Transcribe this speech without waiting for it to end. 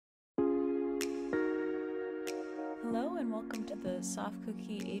Hello and welcome to the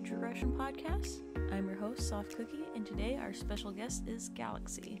SoftCookie Age Regression Podcast. I'm your host, SoftCookie, and today our special guest is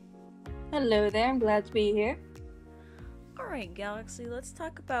Galaxy. Hello there, I'm glad to be here. Alright, Galaxy, let's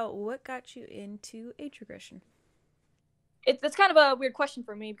talk about what got you into age regression. That's kind of a weird question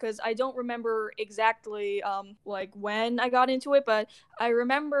for me because I don't remember exactly when I got into it, but I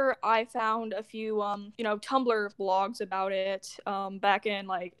remember I found a few Tumblr blogs about it back in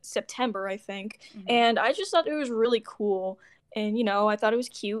September, I think. Mm-hmm. And I just thought it was really cool. And I thought it was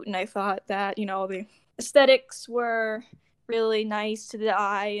cute, and I thought that the aesthetics were really nice to the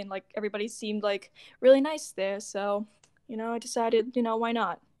eye, and everybody seemed really nice there. So, I decided, why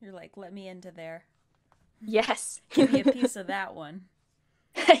not? You're like, let me into there. Yes. Give me a piece of that one.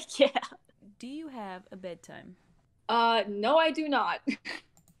 Yeah. Do you have a bedtime? No, I do not.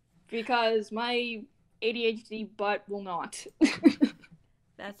 Because my ADHD butt will not.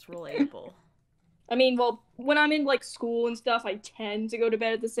 That's relatable. I mean, well, when I'm in school and stuff, I tend to go to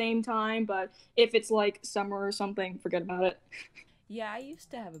bed at the same time, but if it's summer or something, forget about it. Yeah, I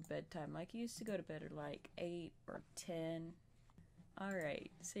used to have a bedtime. I used to go to bed at 8 or 10. Alright,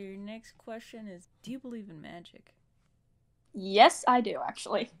 so your next question is, do you believe in magic? Yes, I do,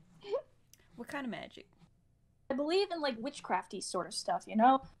 actually. What kind of magic? I believe in, witchcrafty sort of stuff, I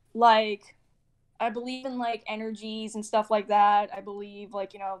believe in, energies and stuff like that. I believe,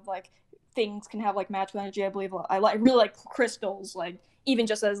 things can have, magical energy. I believe, I really like crystals, even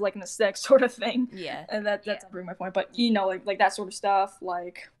just as, an aesthetic sort of thing. Yeah. And that's not really my point, but, that sort of stuff,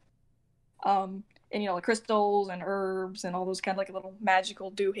 and crystals and herbs and all those kind of little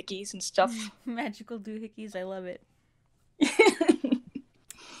magical doohickeys and stuff. Magical doohickeys, I love it.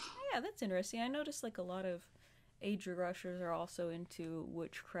 Yeah, that's interesting. I noticed a lot of age regressors are also into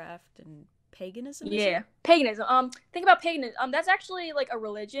witchcraft and paganism. Yeah, paganism. Think about paganism. That's actually a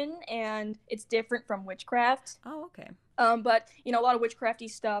religion, and it's different from witchcraft. Oh, okay. But a lot of witchcrafty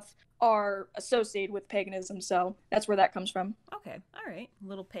stuff are associated with paganism, so that's where that comes from. Okay, all right.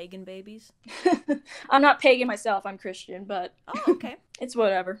 Little pagan babies. I'm not pagan myself, I'm Christian, but oh, okay. It's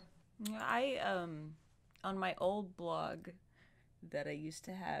whatever. I on my old blog that I used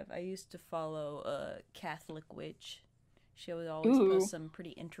to have, I used to follow a Catholic witch. She would always post some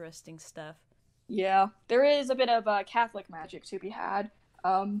pretty interesting stuff. Yeah, there is a bit of Catholic magic to be had.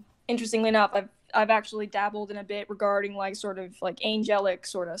 Interestingly enough, I've actually dabbled in a bit regarding angelic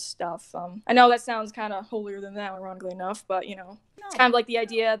sort of stuff. I know that sounds kind of holier than thou, ironically enough, but it's kind of the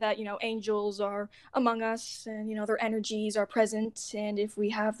idea that angels are among us, and their energies are present, and if we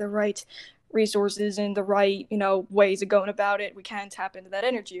have the right resources and the right ways of going about it, we can tap into that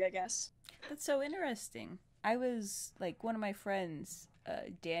energy, I guess. That's so interesting. I was one of my friends,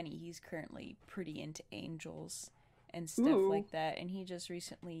 Danny. He's currently pretty into angels and stuff like that, and he just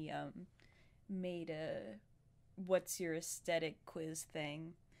recently made a what's your aesthetic quiz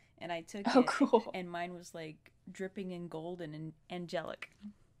thing, and I took it. Cool. And mine was dripping in gold and angelic.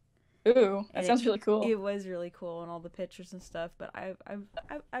 Ooh, that sounds really cool. It was really cool, and all the pictures and stuff, but I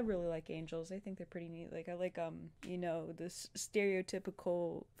really like angels. I think they're pretty neat. I like this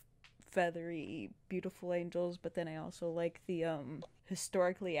stereotypical feathery beautiful angels, but then I also like the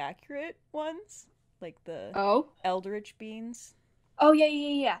historically accurate ones, the eldritch beans. Oh,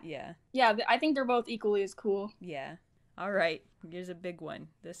 yeah. Yeah, I think they're both equally as cool. Yeah. All right, here's a big one.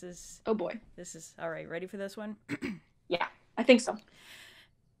 This is... Oh, boy. This is... All right, ready for this one? Yeah, I think so.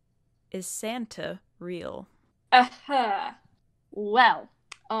 Is Santa real? Well,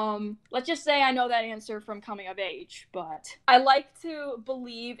 let's just say I know that answer from coming of age, but I like to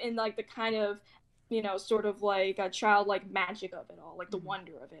believe in, the kind of, sort of a childlike magic of it all, the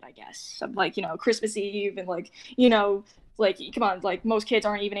wonder of it, I guess. Of, Christmas Eve and, come on, most kids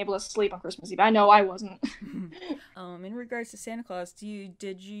aren't even able to sleep on Christmas Eve. I know I wasn't. In regards to Santa Claus,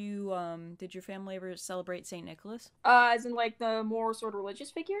 did your family ever celebrate St. Nicholas? As in, the more sort of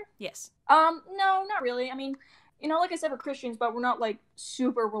religious figure? Yes. No, not really. I mean, like I said, we're Christians, but we're not,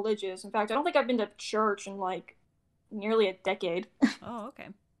 super religious. In fact, I don't think I've been to church in, nearly a decade. Oh, okay.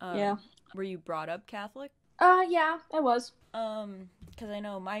 Yeah. Were you brought up Catholic? Yeah, I was. Because I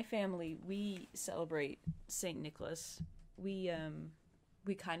know my family, we celebrate St. Nicholas. We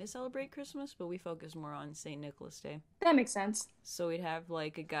kind of celebrate Christmas, but we focus more on St. Nicholas Day. That makes sense. So we'd have, a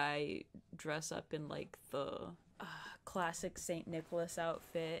guy dress up in, the classic St. Nicholas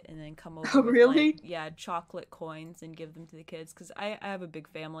outfit and then come over with, chocolate coins and give them to the kids. Because I have a big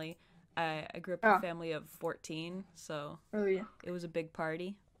family. I grew up in a family of 14, so it was a big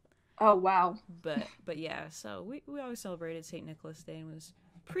party. Oh, wow. But yeah, so we always celebrated St. Nicholas Day, and it was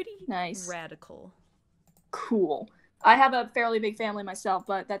pretty nice. Radical. Cool. I have a fairly big family myself,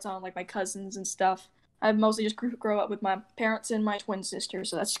 but that's on my cousins and stuff. I mostly just grow up with my parents and my twin sister,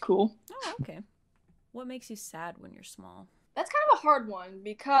 so that's cool. Oh, okay. What makes you sad when you're small? That's kind of a hard one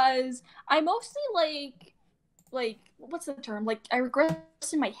because I mostly like what's the term? Like I regress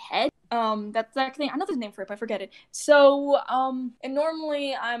in my head. That's that thing. I know there's a name for it, but I forget it. So and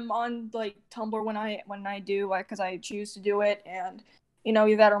normally I'm on like Tumblr when I do, like, because I choose to do it, and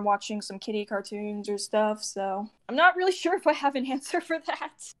either that or I'm watching some kitty cartoons or stuff. So I'm not really sure if I have an answer for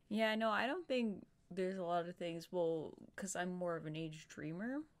that. Yeah, no, I don't think there's a lot of things. Well, because I'm more of an age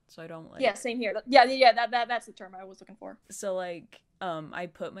dreamer, so I don't like. Yeah, same here. Yeah. That's the term I was looking for. So like, I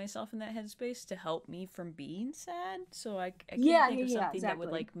put myself in that headspace to help me from being sad. So I can't think of something that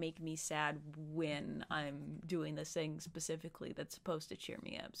would like make me sad when I'm doing this thing specifically that's supposed to cheer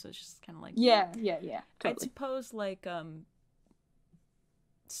me up. So it's just kind of like yeah. Totally. I'd suppose like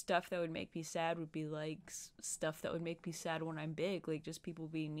stuff that would make me sad would be like stuff that would make me sad when I'm big, like just people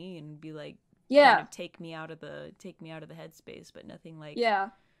being mean and be like kind of take me out of the headspace, but nothing like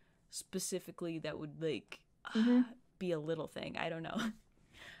specifically that would like be a little thing. I don't know.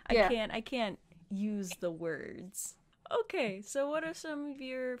 I can't use the words. Okay, so what are some of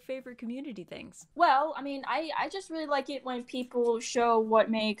your favorite community things? Well, I mean, I just really like it when people show what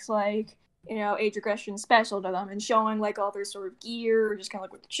makes like age regression special to them, and showing like all their sort of gear, or just kind of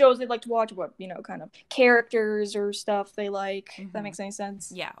like what shows they like to watch, what kind of characters or stuff they like. If that makes any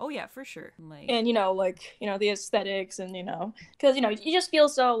sense. Yeah. Oh yeah, for sure. Like, and the aesthetics, and because you just feel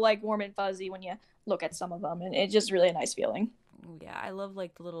so like warm and fuzzy when you look at some of them, and it's just really a nice feeling. Yeah, I love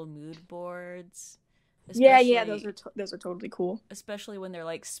like the little mood boards. Yeah, those are totally cool. Especially when they're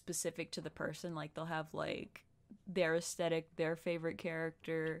like specific to the person, like they'll have like their aesthetic, their favorite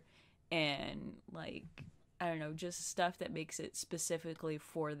character, and like I don't know, just stuff that makes it specifically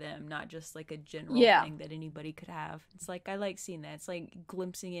for them, not just like a general thing that anybody could have. It's like I like seeing that. It's like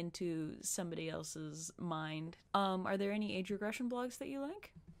glimpsing into somebody else's mind. Are there any age regression blogs that you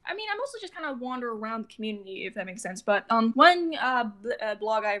like? I mean, I mostly just kind of wander around the community, if that makes sense. But one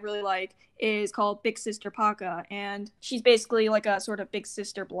blog I really like is called Big Sister Paka, and she's basically like a sort of big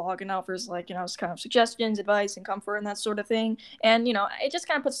sister blog, and offers like kind of suggestions, advice, and comfort, and that sort of thing. And it just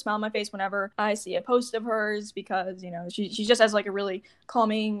kind of puts a smile on my face whenever I see a post of hers, because she just has like a really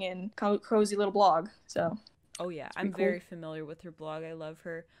calming and cozy little blog. So. Oh yeah, I'm very familiar with her blog. I love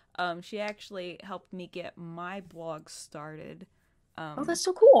her. She actually helped me get my blog started. Oh, that's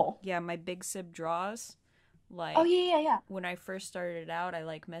so cool. Yeah, my Big Sib Draws. Like, oh yeah. When I first started out, I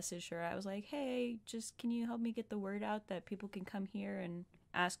like messaged her. I was like, hey, just can you help me get the word out that people can come here and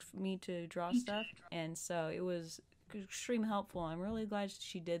ask me to draw stuff? And so it was extremely helpful. I'm really glad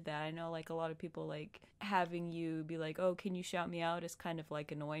she did that. I know like a lot of people like having you be like, oh, can you shout me out, is kind of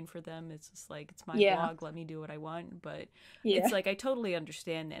like annoying for them. It's just like, it's my blog, let me do what I want. But it's like I totally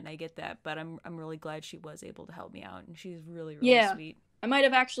understand that and I get that, but I'm really glad she was able to help me out, and she's really sweet. I might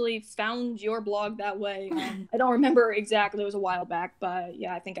have actually found your blog that way. I don't remember exactly, it was a while back, but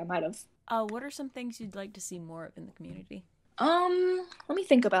yeah, I think I might have. What are some things you'd like to see more of in the community? Let me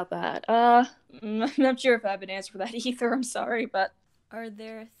think about that. I'm not sure if I have an answer for that either. I'm sorry, but are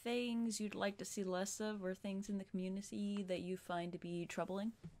there things you'd like to see less of, or things in the community that you find to be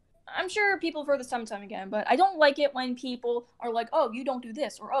troubling? I'm sure people have heard this time and time again, but I don't like it when people are like, oh, you don't do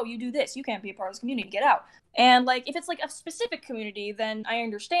this, or oh, you do this, you can't be a part of this community, get out. And like, if it's like a specific community, then I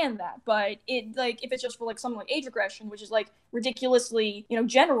understand that. But it like, if it's just for like something like age regression, which is like ridiculously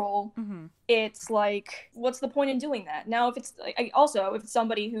general, it's like, what's the point in doing that? Now, if it's like, if it's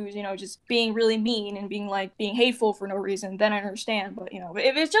somebody who's just being really mean and being hateful for no reason, then I understand. But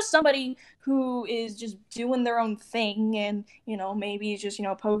if it's just somebody who is just doing their own thing, and maybe just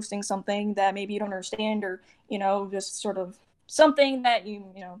posting something that maybe you don't understand, or just sort of something that you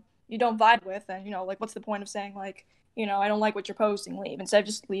don't vibe with, and like, what's the point of saying like, I don't like what you're posting, leave, instead of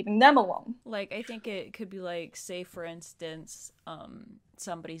just leaving them alone. Like, I think it could be like, say for instance,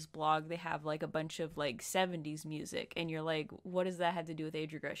 somebody's blog, they have like a bunch of like 70s music, and you're like, what does that have to do with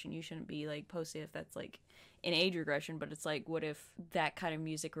age regression? You shouldn't be like posting if that's like in age regression. But it's like, what if that kind of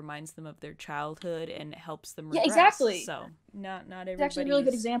music reminds them of their childhood and helps them regress? Yeah, exactly. So not everybody's it's actually a really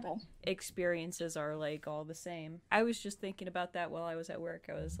good example. Experiences are like all the same. I was just thinking about that while I was at work.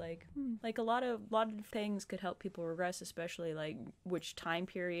 I was like, like a lot of things could help people regress, especially like which time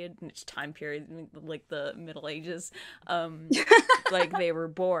period, like the Middle Ages, like they were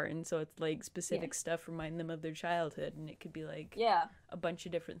born. So it's like specific stuff remind them of their childhood, and it could be like a bunch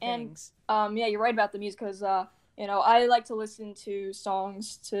of different things. Yeah, you're right about the music, because I like to listen to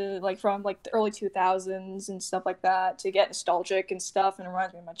songs from like the early 2000s and stuff like that, to get nostalgic and stuff, and it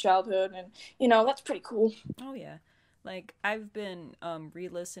reminds me of my childhood, and that's pretty cool. Oh yeah, Like, I've been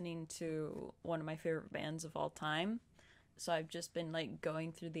re-listening to one of my favorite bands of all time. So I've just been like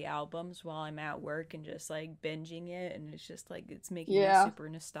going through the albums while I'm at work and just like binging it, and it's just like it's making me Yeah, super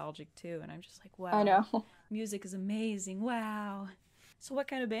nostalgic too, and I'm just like, I wow, know. music is amazing. Wow. So what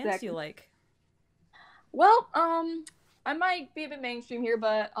kind of bands do you Exactly. like? Well, I might be a bit mainstream here,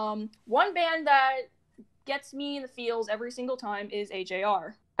 but one band that gets me in the feels every single time is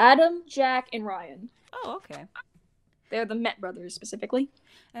AJR. Adam, Jack, and Ryan. Oh, okay. They're the Met Brothers specifically.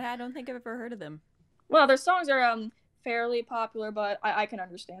 And I don't think I've ever heard of them. Well, their songs are fairly popular, but I can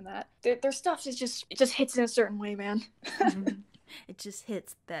understand that. Their stuff is just it just hits in a certain way, man. It just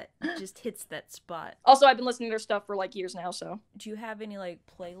hits that spot. Also, I've been listening to their stuff for like years now, so Do you have any like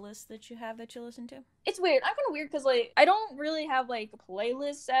playlists that you have that you listen to? it's weird. I'm kind of weird because like I don't really have like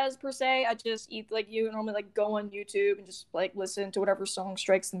playlists as per se. I just eat like you normally like go on YouTube and just like listen to whatever song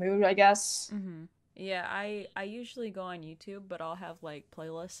strikes the mood, I guess. Mm-hmm. Yeah, I usually go on YouTube, but I'll have like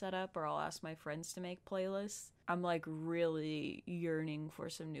playlists set up, or I'll ask my friends to make playlists. I'm like really yearning for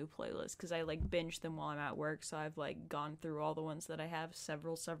some new playlists because I like binge them while I'm at work, so I've like gone through all the ones that I have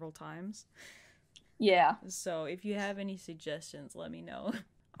several times. Yeah. So if you have any suggestions, let me know.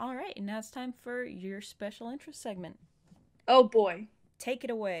 All right, and now it's time for your special interest segment. Oh boy. Take it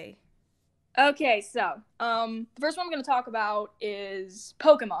away. Okay, so the first one I'm gonna talk about is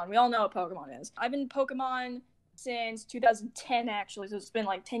Pokemon. We all know what Pokemon is. I've been Pokemon since 2010 actually, so it's been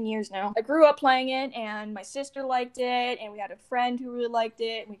like 10 years now. I grew up playing it, and my sister liked it, and we had a friend who really liked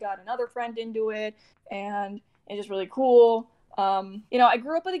it, and we got another friend into it, and it's just really cool. I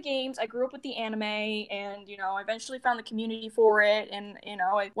grew up with the games, I grew up with the anime, and I eventually found the community for it. And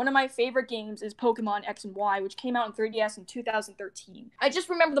one of my favorite games is Pokemon X and Y, which came out in 3DS in 2013. I just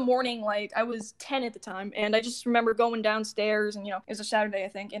remember the morning, like I was 10 at the time, and I just remember going downstairs, and it was a Saturday I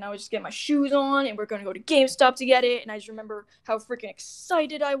think, and I would just get my shoes on, and we're going to go to GameStop to get it, and I just remember how freaking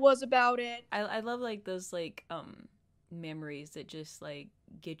excited I was about it. I love like those like memories that just like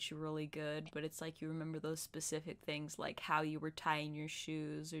get you really good, but it's like you remember those specific things, like how you were tying your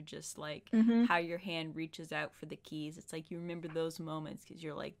shoes, or just like how your hand reaches out for the keys. It's like you remember those moments because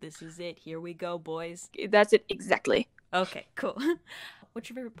you're like, this is it, here we go, boys. That's it exactly. Okay, cool. What's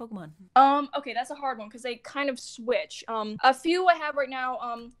your favorite Pokemon? Okay, that's a hard one because they kind of switch. A few I have right now,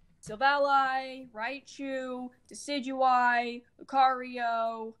 Silvally, Raichu, Decidueye,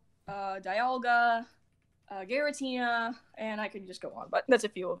 Lucario, Dialga, Giratina, and I could just go on, but that's a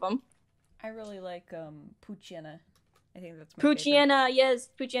few of them. I really like Poochyena. I think that's my favorite. Poochyena, yes,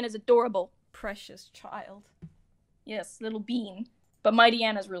 Poochyena's adorable. Precious child. Yes, little bean. But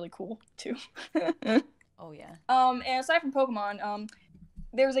Mightyana's really cool too. Oh yeah. And aside from Pokemon,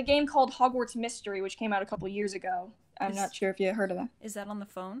 there's a game called Hogwarts Mystery, which came out a couple years ago. I'm not sure if you heard of that. Is that on the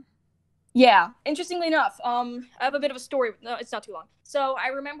phone? Yeah. Interestingly enough, I have a bit of a story. No, it's not too long. So I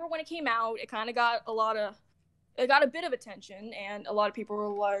remember when it came out, it kind of got it got a bit of attention, and a lot of people were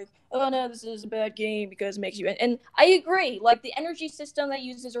like, oh no, this is a bad game because it makes you, and I agree, like the energy system that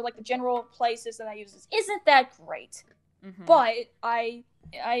uses, or like the general play system that uses, isn't that great. But I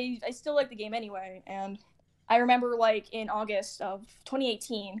still like the game anyway. And I remember like in August of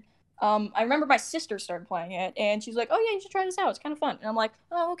 2018, I remember my sister started playing it, and she's like, "Oh yeah, you should try this out. It's kind of fun." And I'm like,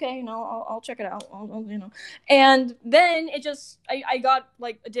 "Oh okay, I'll check it out." And then I got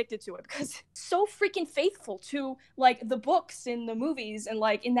like addicted to it because it's so freaking faithful to like the books and the movies and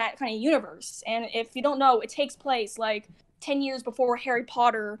like in that kind of universe. And if you don't know, it takes place like 10 years before Harry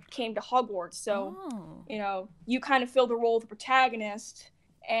Potter came to Hogwarts. So you kind of fill the role of the protagonist,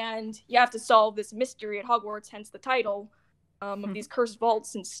 and you have to solve this mystery at Hogwarts, hence the title. Of these cursed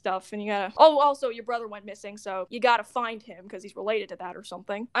vaults and stuff, and you gotta. Oh, also your brother went missing, so you gotta find him because he's related to that or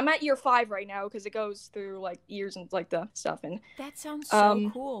something. I'm at year 5 right now because it goes through like years and like the stuff, and that sounds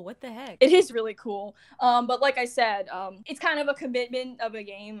so cool. What the heck? It is really cool. But like I said, it's kind of a commitment of a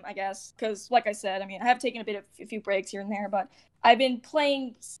game, I guess, because like I said, I mean, I have taken a few breaks here and there, but I've been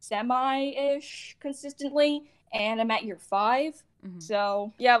playing semi-ish consistently, and I'm at year 5.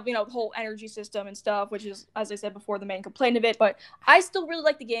 So yeah, the whole energy system and stuff, which is, as I said before, the main complaint of it. But I still really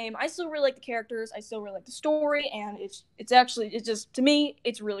like the game. I still really like the characters. I still really like the story, and it's just, to me,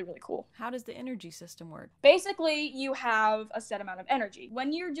 it's really, really cool. How does the energy system work? Basically, you have a set amount of energy.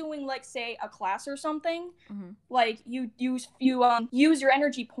 When you're doing like say a class or something, like you use your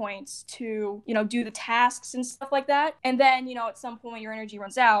energy points to do the tasks and stuff like that, and then at some point your energy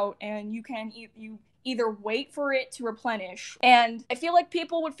runs out, and you can either wait for it to replenish. And I feel like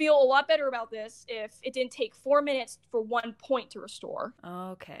people would feel a lot better about this if it didn't take 4 minutes for 1 point to restore.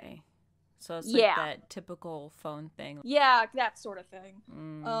 Okay. So it's like Yeah. that typical phone thing. Yeah, that sort of thing.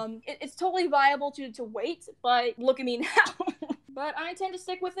 It's totally viable to wait, but look at me now. But I intend to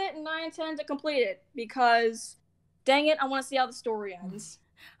stick with it, and I intend to complete it, because, dang it, I want to see how the story ends.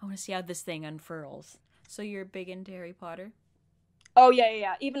 I want to see how this thing unfurls. So you're big into Harry Potter? Oh,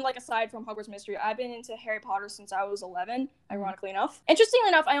 yeah. Even, like, aside from Hogwarts Mystery, I've been into Harry Potter since I was 11, ironically enough. Interestingly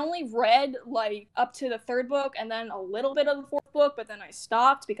enough, I only read, like, up to the 3rd book, and then a little bit of the 4th book, but then I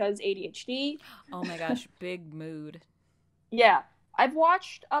stopped because ADHD. Oh my gosh, big mood. Yeah. I've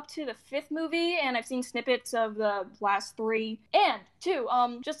watched up to the 5th movie, and I've seen snippets of the last 3. And, too,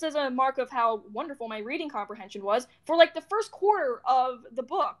 just as a mark of how wonderful my reading comprehension was, for, like, the first quarter of the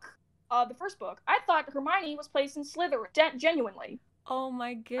book, the first book, I thought Hermione was placed in Slytherin, genuinely. Oh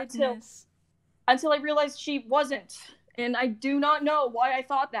my goodness. Until I realized she wasn't. And I do not know why I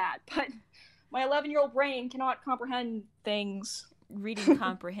thought that, but my 11-year-old brain cannot comprehend things. Reading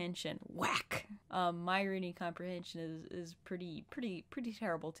comprehension, whack. My reading comprehension is pretty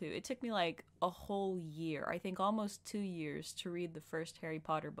terrible too. It took me like a whole year, I think almost 2 years, to read the first Harry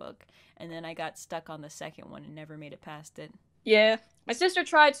Potter book, and then I got stuck on the second one and never made it past it. Yeah, my sister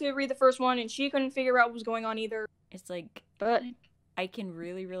tried to read the first one and she couldn't figure out what was going on either. It's like, but I can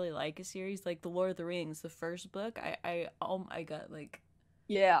really like a series like The Lord of the Rings. The first book, I got like,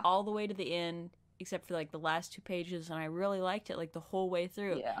 yeah, all the way to the end, except for like the last 2 pages, and I really liked it like the whole way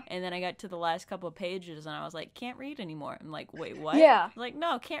through. Yeah. And then I got to the last couple of pages and I was like, can't read anymore. I'm like, wait, what? Yeah. I'm like,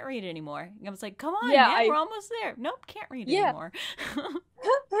 no, can't read anymore. And I was like, come on, Yeah, man, we're almost there. Nope, can't read anymore.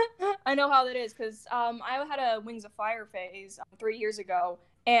 I know how that is, because I had a Wings of Fire phase 3 years ago,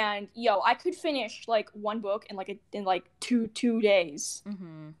 and I could finish like one book in like two days,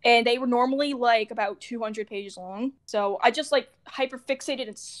 and they were normally like about 200 pages long. So I just like hyper fixated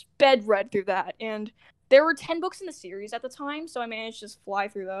and sped read through that, and there were 10 books in the series at the time, so I managed to just fly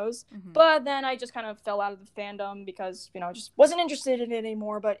through those. But then I just kind of fell out of the fandom because, just wasn't interested in it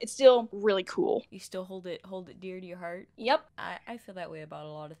anymore, but it's still really cool. You still hold it dear to your heart? Yep. I feel that way about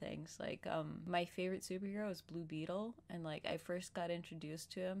a lot of things. Like, my favorite superhero is Blue Beetle, and like I first got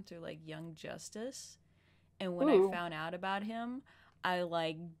introduced to him through like Young Justice, and when I found out about him, I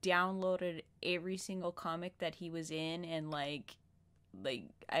like downloaded every single comic that he was in, and like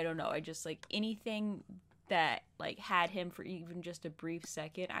I don't know, I just like anything that like had him for even just a brief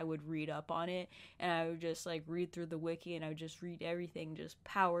second, I would read up on it, and I would just like read through the wiki, and I would just read everything, just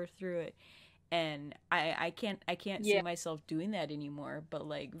power through it. And I can't see myself doing that anymore, but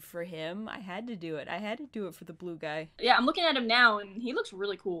like for him, I had to do it. I had to do it for the blue guy. Yeah, I'm looking at him now and he looks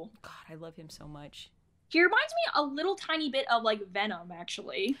really cool. God, I love him so much. He reminds me a little tiny bit of like Venom,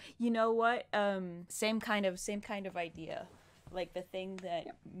 actually. You know what? Same kind of idea. Like the thing that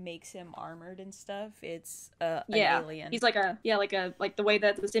makes him armored and stuff, it's an alien. He's like like the way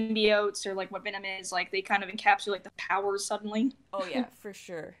that the symbiotes, or like what Venom is, like they kind of encapsulate the powers suddenly. Oh yeah, for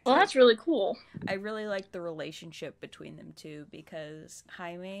sure. Well, that's really cool. I really like the relationship between them too, because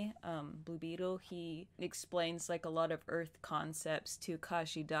Jaime, Blue Beetle, he explains like a lot of Earth concepts to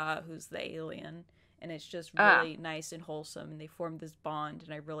Kashida, who's the alien. And it's just really nice and wholesome, and they formed this bond,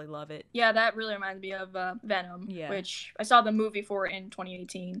 and I really love it. Yeah, that really reminds me of Venom, which I saw the movie for in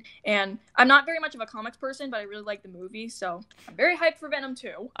 2018. And I'm not very much of a comics person, but I really like the movie, so I'm very hyped for Venom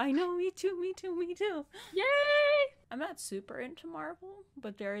 2. I know, me too. Yay! I'm not super into Marvel,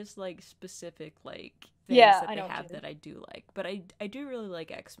 but there is like specific like things that they have that I do like. But I do really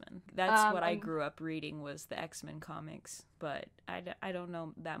like X-Men. That's what I grew up reading, was the X-Men comics. But I don't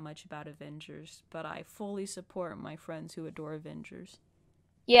know that much about Avengers, but I fully support my friends who adore Avengers.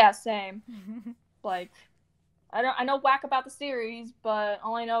 Yeah, same. Like, I know whack about the series, but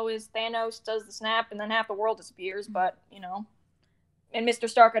all I know is Thanos does the snap and then half the world disappears, but, and Mr.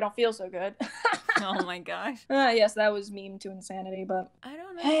 Stark, I don't feel so good. Oh my gosh. Yes, that was meme to insanity, but I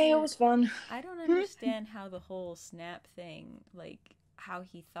don't know. Hey, it was fun. I don't understand how the whole snap thing, like, how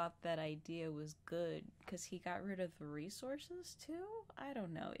he thought that idea was good, because he got rid of the resources too? I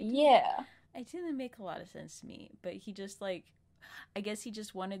don't know. It didn't make a lot of sense to me, but he just, like, I guess he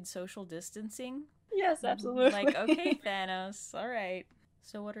just wanted social distancing. Yes, absolutely. Like, okay, Thanos, alright.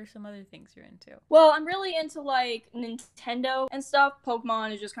 So what are some other things you're into? Well, I'm really into, like, Nintendo and stuff.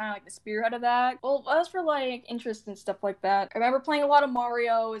 Pokemon is just kind of, like, the spearhead of that. Well, as for, like, interest and stuff like that, I remember playing a lot of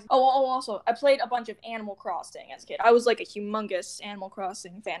Mario. Also, I played a bunch of Animal Crossing as a kid. I was, like, a humongous Animal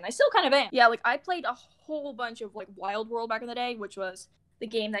Crossing fan. I still kind of am. Yeah, like, I played a whole bunch of, like, Wild World back in the day, which was the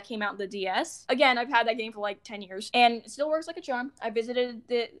game that came out in the DS. Again, I've had that game for, like, 10 years, and it still works like a charm. I revisited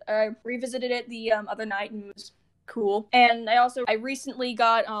it the other night, and it was cool. And I recently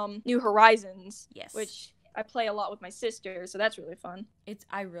got New Horizons, yes, which I play a lot with my sister, so that's really fun.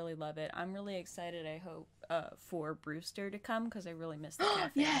 I really love it. I'm really excited. I hope for Brewster to come because I really miss the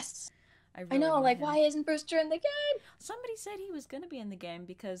cafe. Yes. I I know, want like, him. why isn't Brewster in the game? Somebody said he was gonna be in the game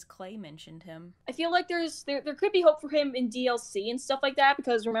because Clay mentioned him. I feel like there could be hope for him in DLC and stuff like that,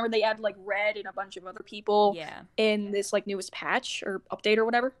 because remember they added, like, Red and a bunch of other people in this, like, newest patch or update or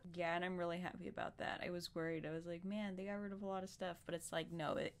whatever. Yeah, and I'm really happy about that. I was worried. I was like, man, they got rid of a lot of stuff. But it's like,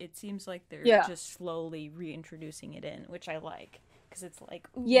 no, it seems like they're just slowly reintroducing it in, which I like. Because it's like,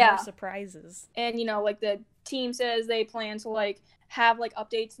 ooh, more surprises. And, you know, like, the team says they plan to, like, have, like,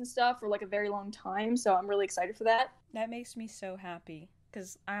 updates and stuff for, like, a very long time. So I'm really excited for that. That makes me so happy.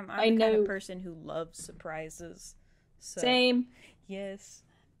 Because I'm the kind of person who loves surprises. So, same. Yes.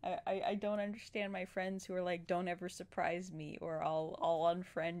 I don't understand my friends who are like, don't ever surprise me or I'll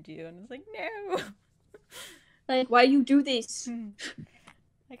unfriend you. And it's like, no. Like, why you do this?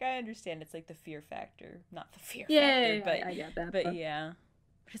 Like, I understand it's like the fear factor. Not the fear factor, yeah, but I get that. But yeah.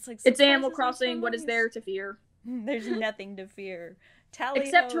 But it's like, it's Animal Crossing. What is there to fear? There's nothing to fear.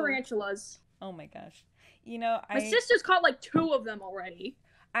 Except tarantulas. Oh my gosh. You know, my sister's caught like 2 of them already.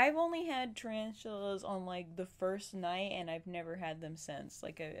 I've only had tarantulas on like the first night, and I've never had them since.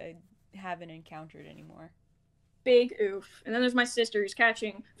 Like, I haven't encountered anymore. Big oof. And then there's my sister who's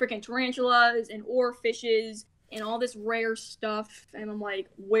catching freaking tarantulas and oarfishes and all this rare stuff. And I'm like,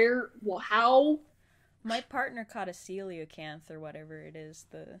 how? My partner caught a coelacanth or whatever it is.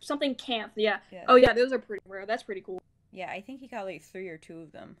 Something canth, yeah. Oh yeah, those are pretty rare. That's pretty cool. Yeah, I think he got like 3 or 2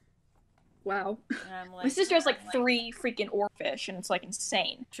 of them. Wow. I'm like, my sister has like 3 freaking oarfish, and it's like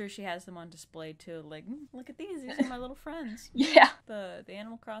insane. I'm sure she has them on display too. Like, look at these. These are my little friends. Yeah. The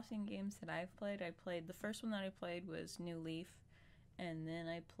Animal Crossing games that I played. The first one that I played was New Leaf, and then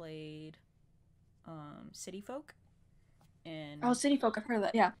I played City Folk. And City Folk, I've heard of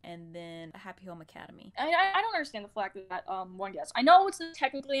that, yeah. And then Happy Home Academy. I don't understand the flack that one gets. I know it's not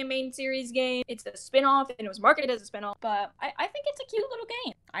technically a main series game. It's a spin-off, and it was marketed as a spin-off, but I think it's a cute little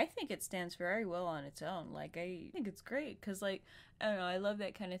game. I think it stands very well on its own. Like, I think it's great, because, like, I don't know, I love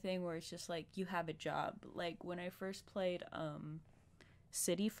that kind of thing where it's just, like, you have a job. Like, when I first played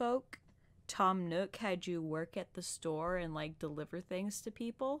City Folk, Tom Nook had you work at the store and like deliver things to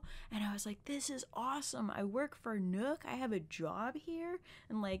people, and I was like, this is awesome. I work for Nook, I have a job here,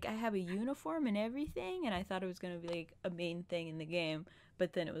 and like I have a uniform and everything, and I thought it was gonna be like a main thing in the game,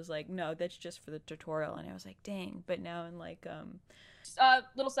 but then it was like, no, that's just for the tutorial, and I was like, dang. But now in like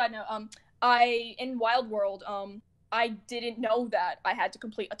little side note, in Wild World, I didn't know that I had to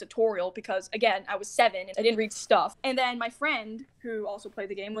complete a tutorial because, again, I was 7 and I didn't read stuff. And then my friend, who also played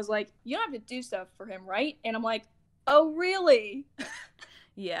the game, was like, you don't have to do stuff for him, right? And I'm like, oh, really?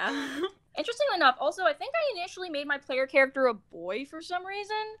 Yeah. Interestingly enough, also, I think I initially made my player character a boy for some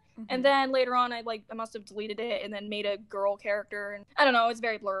reason. Mm-hmm. And then later on, I must have deleted it and then made a girl character. And I don't know, it's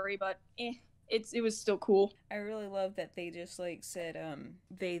very blurry, but it was still cool. I really love that they just like said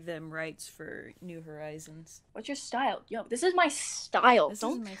they them rights for New Horizons. What's your style? Yo, this is my style. This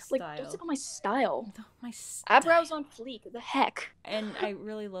is my style. Like, don't talk about my style. My style. Eyebrows on fleek. What the heck? And I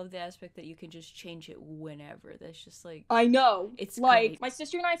really love the aspect that you can just change it whenever. That's just like, I know. It's like great. My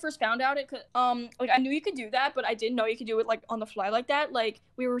sister and I first found out it. Like I knew you could do that, but I didn't know you could do it like on the fly like that. Like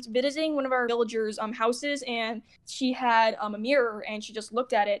we were visiting one of our villagers' houses, and she had a mirror, and she just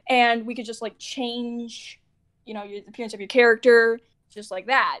looked at it, and we could just like change, you know, the appearance of your character just like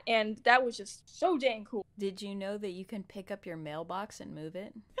that, and that was just so dang cool. Did you know that you can pick up your mailbox and move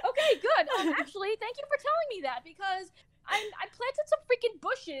it? Okay, good. Actually, thank you for telling me that, because I planted some freaking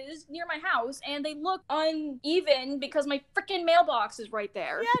bushes near my house, and they look uneven because my freaking mailbox is right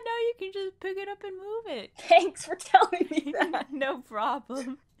there. Yeah, no, you can just pick it up and move it. Thanks for telling me that. No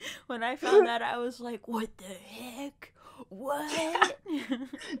problem. When I found that, I was like, what the heck? What?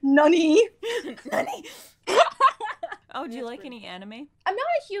 Nunny. Nunny. Oh, do you like any anime? I'm not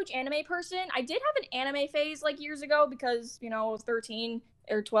a huge anime person. I did have an anime phase like years ago because, you know, I was 13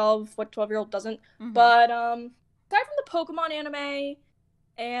 or 12. What 12-year-old doesn't? Mm-hmm. But aside from the Pokemon anime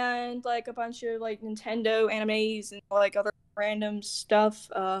and like a bunch of like Nintendo animes and like other random stuff,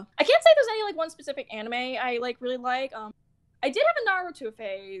 I can't say there's any like one specific anime I like really like. I did have a Naruto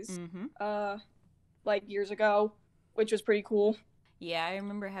phase, mm-hmm. Like years ago, which was pretty cool. Yeah, I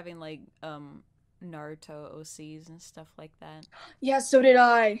remember having like Naruto OCs and stuff like that. Yeah, so did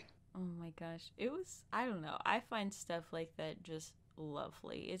I. Oh my gosh. It was, I don't know. I find stuff like that just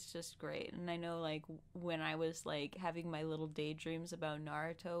lovely. It's just great. And I know like when I was like having my little daydreams about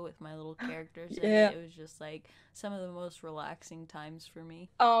Naruto with my little characters in it was just like some of the most relaxing times for me.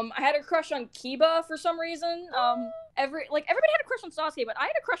 I had a crush on Kiba for some reason. everybody had a crush on Sasuke, but I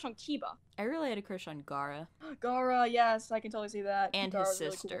had a crush on Kiba. I really had a crush on Gaara. Gaara, yes, I can totally see that. And Gaara's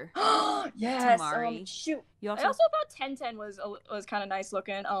his sister. Really cool. Yes. Tamari. Shoot. You I also thought Ten was kind of nice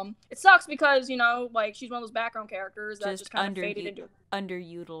looking. It sucks because like she's one of those background characters that just kind of faded into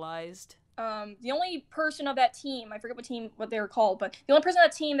underutilized. The only person of that team, I forget what they were called, but the only person on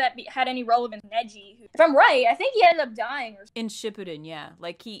that team that had any relevance, Neji. If I'm right, I think he ended up dying or something. In Shippuden, yeah.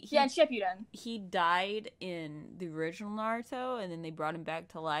 Like in Shippuden. He died in the original Naruto, and then they brought him back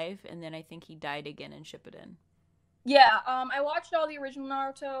to life, and then I think he died again in Shippuden. Yeah, I watched all the original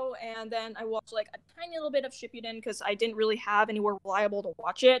Naruto, and then I watched like a tiny little bit of Shippuden because I didn't really have anywhere reliable to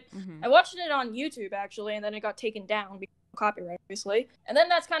watch it. Mm-hmm. I watched it on YouTube, actually, and then it got taken down because of copyright, obviously. And then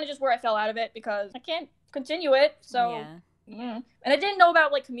that's kind of just where I fell out of it because I can't continue it, so... Yeah. And I didn't know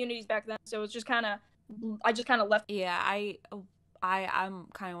about, like, communities back then, so it was just kind of... I just kind of left. Yeah, I'm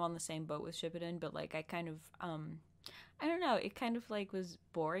kind of on the same boat with Shippuden, but, like, I kind of, I don't know, it kind of, like, was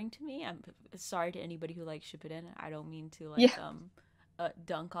boring to me. I'm sorry to anybody who likes Shippuden. I don't mean to, like,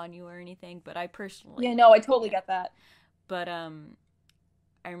 dunk on you or anything, but I personally... Yeah, no, I totally get that. But,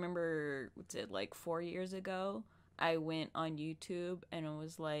 I remember, what's it, like, 4 years ago, I went on YouTube, and it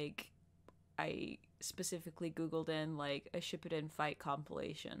was, like, I specifically Googled in, like, a Shippuden fight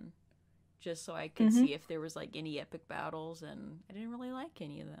compilation, just so I could see if there was, like, any epic battles, and I didn't really like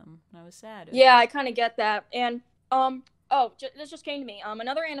any of them, and I was sad. Yeah, I kind of get that, and, this just came to me,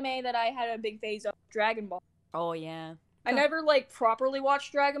 another anime that I had a big phase of, Dragon Ball. Oh, yeah. I never, like, properly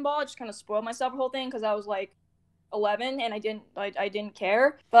watched Dragon Ball, I just kind of spoiled myself the whole thing, because I was, like, 11 and I didn't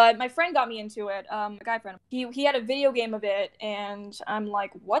care, but my friend got me into it, a guy friend. He had a video game of it, and I'm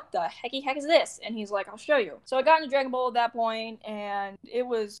like, what the heck is this? And he's like, I'll show you. So I got into Dragon Ball at that point, and it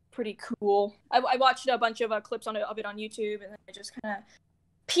was pretty cool. I watched a bunch of clips of it on YouTube, and then I just kind of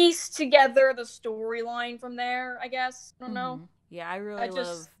pieced together the storyline from there, I guess. I don't know. Yeah, I really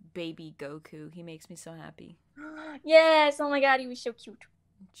love baby Goku. He makes me so happy. Yes, oh my god, he was so cute.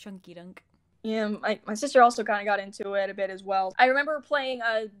 Chunky dunk. Yeah, my sister also kind of got into it a bit as well. I remember playing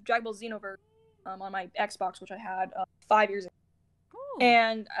Dragon Ball Xenoverse on my Xbox, which I had 5 years ago. Ooh.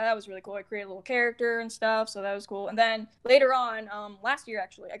 And that was really cool. I created a little character and stuff, so that was cool. And then later on, last year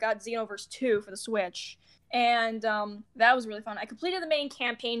actually, I got Xenoverse 2 for the Switch. And that was really fun. I completed the main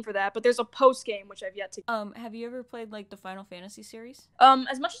campaign for that, but there's a post-game, which I've yet to... Have you ever played, like, the Final Fantasy series?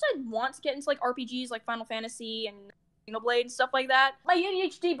 As much as I want to get into, like, RPGs, like Final Fantasy and... Blade and stuff like that, my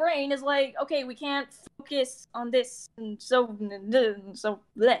ADHD brain is like, okay, we can't focus on this, and so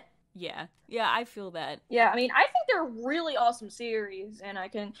bleh. Yeah, I feel that. Yeah, I mean, I think they're a really awesome series, and I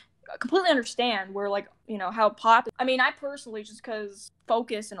can completely understand where, like, how popular. I mean, I personally, just because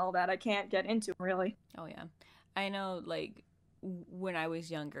focus and all that, I can't get into, really. Oh, yeah. I know, like, when I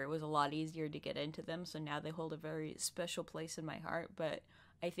was younger, it was a lot easier to get into them, so now they hold a very special place in my heart, but...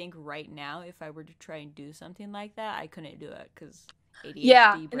 I think right now, if I were to try and do something like that, I couldn't do it because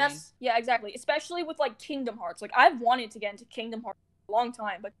ADHD brain. And exactly. Especially with, like, Kingdom Hearts. Like, I've wanted to get into Kingdom Hearts for a long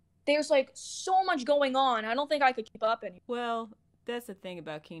time, but there's, like, so much going on. I don't think I could keep up anymore. Well, that's the thing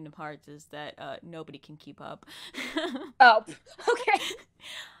about Kingdom Hearts is that nobody can keep up. Oh, okay.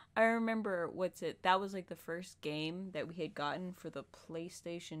 I remember, that was, like, the first game that we had gotten for the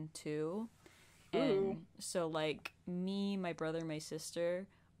PlayStation 2. And so, like, me, my brother, my sister,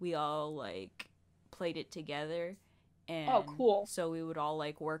 we all, like, played it together. And oh, cool. So we would all,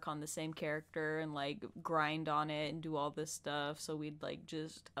 like, work on the same character and, like, grind on it and do all this stuff. So we'd, like,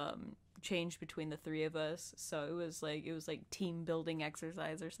 just change between the three of us. So it was like team building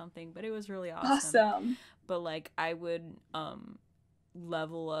exercise or something. But it was really awesome. But, like, I would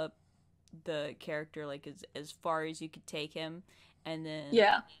level up the character, like, as far as you could take him. And then...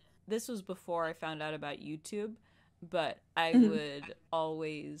 Yeah. This was before I found out about YouTube, but I would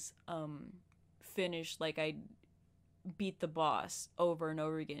always finish, like, I'd beat the boss over and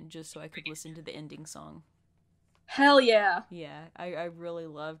over again just so I could listen to the ending song. Hell yeah. Yeah, I really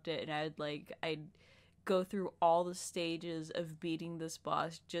loved it, and I'd go through all the stages of beating this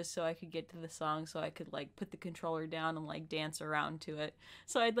boss just so I could get to the song so I could, like, put the controller down and, like, dance around to it.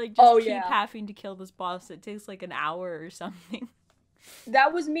 So I'd, like, just keep having to kill this boss. It takes, like, an hour or something.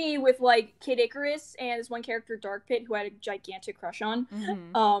 That was me with, like, Kid Icarus and this one character, Dark Pit, who I had a gigantic crush on.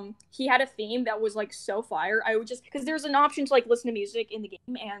 He had a theme that was, like, so fire. I would just, because there's an option to, like, listen to music in the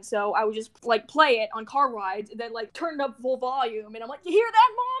game, and so I would just, like, play it on car rides, and then, like, turn it up full volume, and I'm like, you hear that,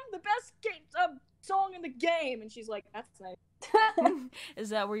 Mom? The best song in the game! And she's like, that's nice. Is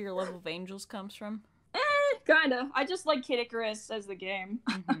that where your love of angels comes from? Kinda. I just like Kid Icarus as the game.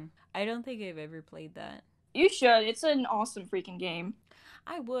 I don't think I've ever played that. You should. It's an awesome freaking game.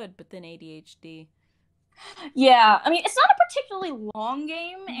 I would, but then ADHD. Yeah, I mean, it's not a particularly long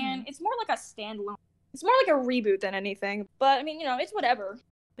game, and Mhm. it's more like a standalone. It's more like a reboot than anything. But I mean, it's whatever.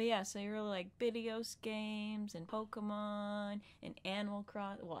 But yeah, so you really like videos games and Pokemon and Animal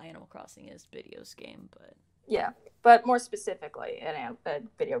Crossing. Well, Animal Crossing is videos game, but Yeah, but more specifically, a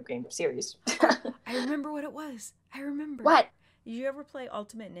video game series. oh, I remember what it was. I remember. What? Did you ever play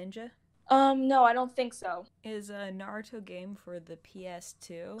Ultimate Ninja? No, I don't think so. Is a Naruto game for the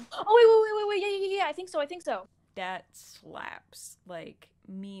PS2 Oh, wait, yeah, I think so, that slaps. Like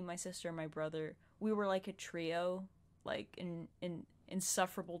me, my sister, and my brother, we were like a trio, like an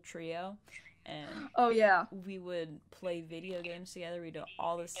insufferable trio, and Oh, yeah. we would play video games together. We do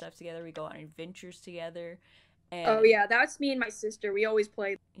all this stuff together. We go on adventures together, Oh, and yeah, that's me and my sister. We always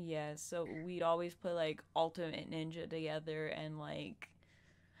played. yeah, so we'd always play like Ultimate Ninja together and like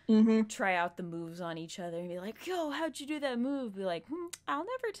Mm-hmm. try out the moves on each other and be like, "Yo, how'd you do that move?" Be like, "I'll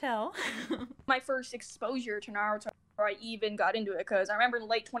never tell." My first exposure to Naruto, or I even got into it, because I remember in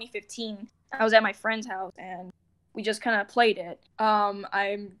late 2015, I was at my friend's house and we just kind of played it.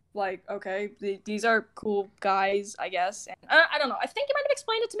 I'm like, okay, these are cool guys, I guess. And I don't know. I think he might have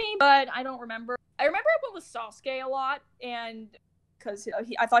explained it to me, but I don't remember. I remember I went with Sasuke a lot, and because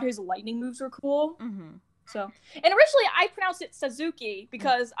I thought his lightning moves were cool. Mm-hmm. So, and originally I pronounced it Suzuki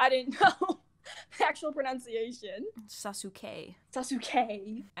because I didn't know the actual pronunciation. Sasuke.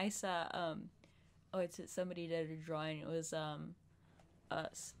 Sasuke. I saw oh, it's somebody did a drawing. It was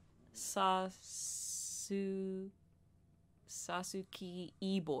Sasuke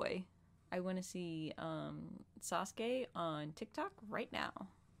E-boy. I want to see Sasuke on TikTok right now.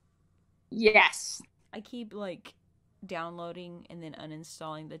 Yes. I keep like downloading and then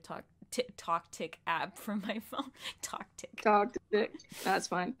uninstalling the TalkTick app from my phone. TalkTick. TalkTick. That's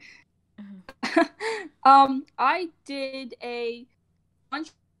fine. I did a bunch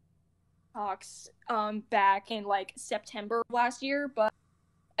of talks back in like September of last year, but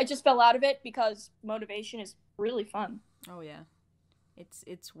I just fell out of it because motivation is really fun. Oh yeah.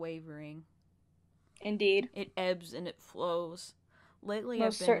 It's wavering. Indeed. It ebbs and it flows. Lately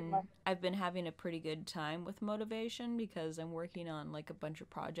Most certainly. I've been having a pretty good time with motivation because I'm working on like a bunch of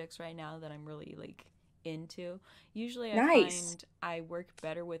projects right now that I'm really like into. Usually I find I work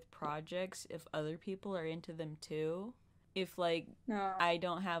better with projects if other people are into them too. If like I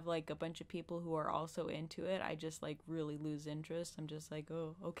don't have like a bunch of people who are also into it, I just like really lose interest. I'm just like,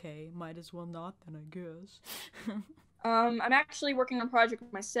 oh, okay, might as well not then, I guess. I'm actually working on a project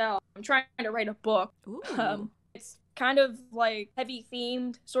myself. I'm trying to write a book. Ooh. It's kind of like heavy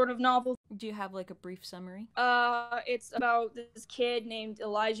themed sort of novel. Do you have like a brief summary? It's about this kid named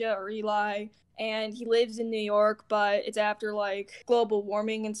Elijah or Eli, and he lives in New York, but it's after like global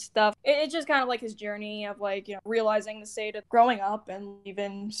warming and stuff. It's just kind of like his journey of like, realizing the state of growing up and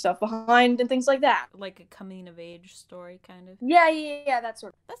leaving stuff behind and things like that. Like a coming of age story, kind of. Yeah, that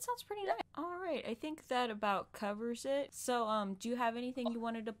sort of. That sounds pretty nice. All right, I think that about covers it. So, do you have anything you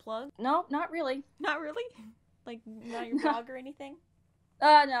wanted to plug? No, not really. Not really? Like, not your blog or anything?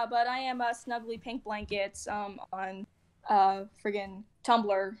 No, but I am Snuggly Pink Blankets on friggin'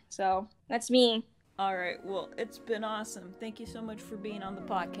 Tumblr, so that's me. All right, well, it's been awesome. Thank you so much for being on the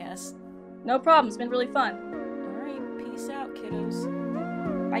podcast. No problem. It's been really fun. All right, peace out, kiddos.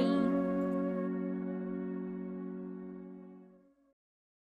 Bye.